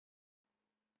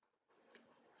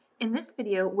In this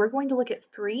video, we're going to look at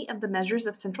three of the measures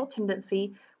of central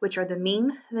tendency, which are the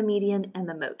mean, the median, and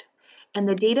the mode. And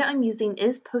the data I'm using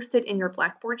is posted in your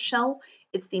Blackboard shell.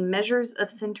 It's the measures of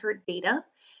centered data,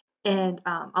 and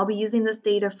I'll be using this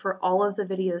data for all of the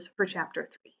videos for Chapter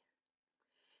 3.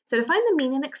 So to find the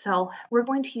mean in Excel, we're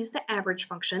going to use the average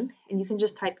function, and you can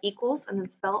just type equals and then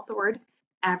spell out the word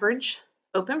average,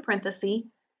 open parenthesis,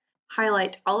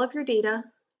 highlight all of your data,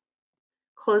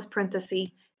 close parenthesis,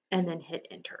 and then hit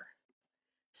enter.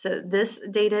 So this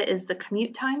data is the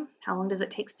commute time. How long does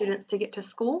it take students to get to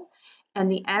school?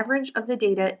 And the average of the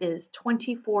data is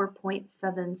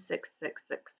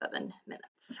 24.76667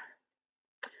 minutes.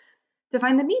 To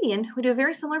find the median, we do a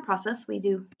very similar process. We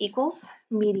do equals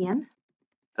median,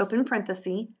 open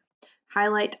parenthesis,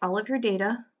 highlight all of your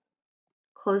data,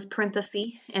 close parenthesis,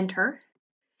 enter.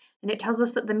 And it tells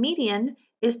us that the median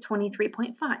is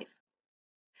 23.5.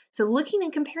 So looking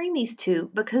and comparing these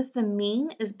two, because the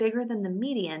mean is bigger than the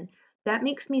median, that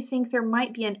makes me think there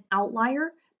might be an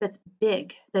outlier that's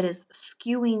big, that is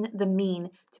skewing the mean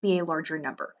to be a larger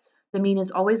number. The mean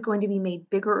is always going to be made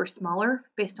bigger or smaller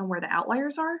based on where the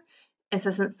outliers are. And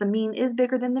so since the mean is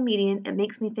bigger than the median, it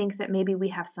makes me think that maybe we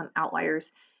have some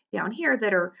outliers down here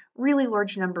that are really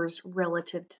large numbers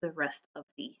relative to the rest of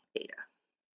the data.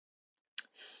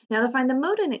 Now to find the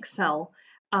mode in Excel,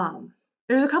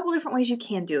 there's a couple different ways you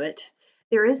can do it.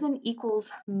 There is an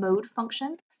equals mode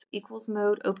function. So equals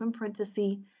mode, open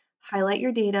parenthesis, highlight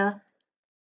your data,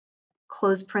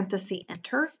 close parenthesis,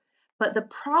 enter. But the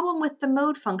problem with the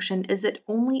mode function is it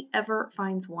only ever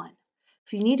finds one.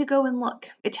 So you need to go and look.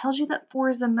 It tells you that 4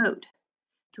 is a mode.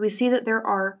 So we see that there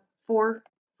are 4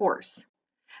 4s.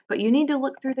 But you need to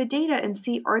look through the data and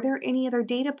see, are there any other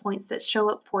data points that show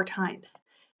up 4 times?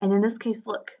 And in this case,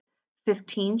 look,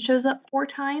 15 shows up 4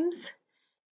 times.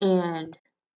 And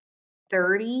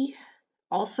 30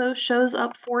 also shows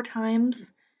up 4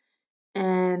 times,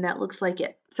 and that looks like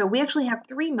it. So we actually have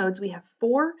 3 modes. We have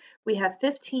 4, we have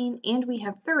 15, and we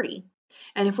have 30.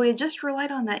 And if we had just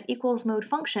relied on that equals mode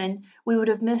function, we would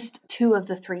have missed 2 of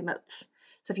the 3 modes.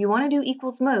 So if you want to do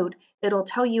equals mode, it'll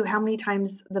tell you how many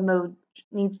times the mode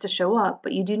needs to show up,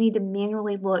 but you do need to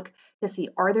manually look to see,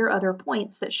 are there other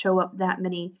points that show up that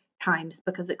many times,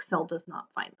 because Excel does not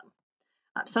find them.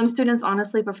 Some students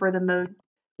honestly prefer the mode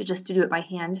to just do it by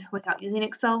hand without using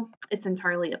Excel. It's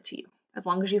entirely up to you. As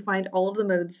long as you find all of the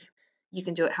modes, you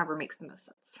can do it however makes the most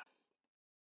sense.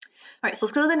 All right, so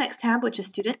let's go to the next tab, which is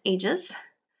student ages.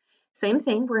 Same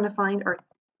thing, we're going to find our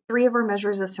 3 of our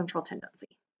measures of central tendency.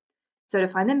 So to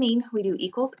find the mean, we do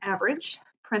equals average,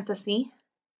 parenthesis,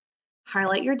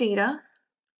 highlight your data,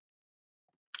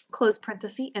 close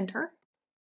parenthesis, enter.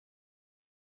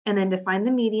 And then to find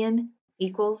the median,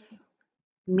 equals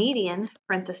median,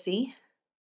 parenthesis,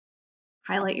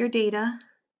 highlight your data,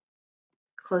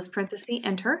 close parenthesis,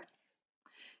 enter.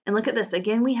 And look at this.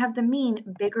 Again, we have the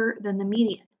mean bigger than the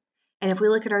median. And if we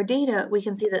look at our data, we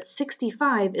can see that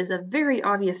 65 is a very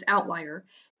obvious outlier,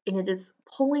 and it is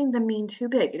pulling the mean too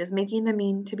big. It is making the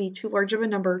mean to be too large of a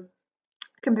number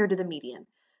compared to the median.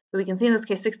 So we can see in this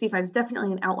case, 65 is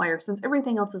definitely an outlier since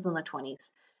everything else is in the 20s,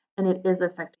 and it is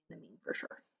affecting the mean for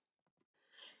sure.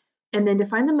 And then to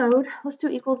find the mode, let's do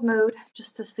equals mode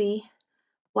just to see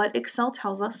what Excel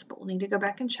tells us, but we'll need to go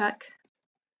back and check.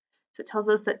 So it tells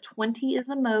us that 20 is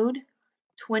a mode.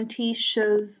 20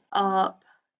 shows up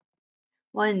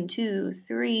 1, 2,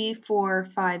 3, 4,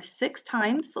 5, 6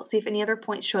 times. Let's see if any other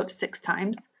points show up 6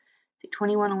 times. See,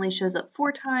 21 only shows up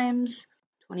 4 times.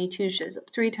 22 shows up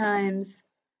 3 times.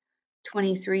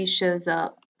 23 shows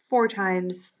up 4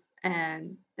 times,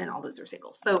 and then all those are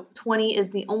singles. So 20 is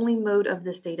the only mode of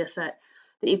this data set.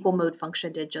 The equal mode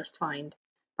function did just fine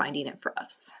finding it for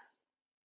us.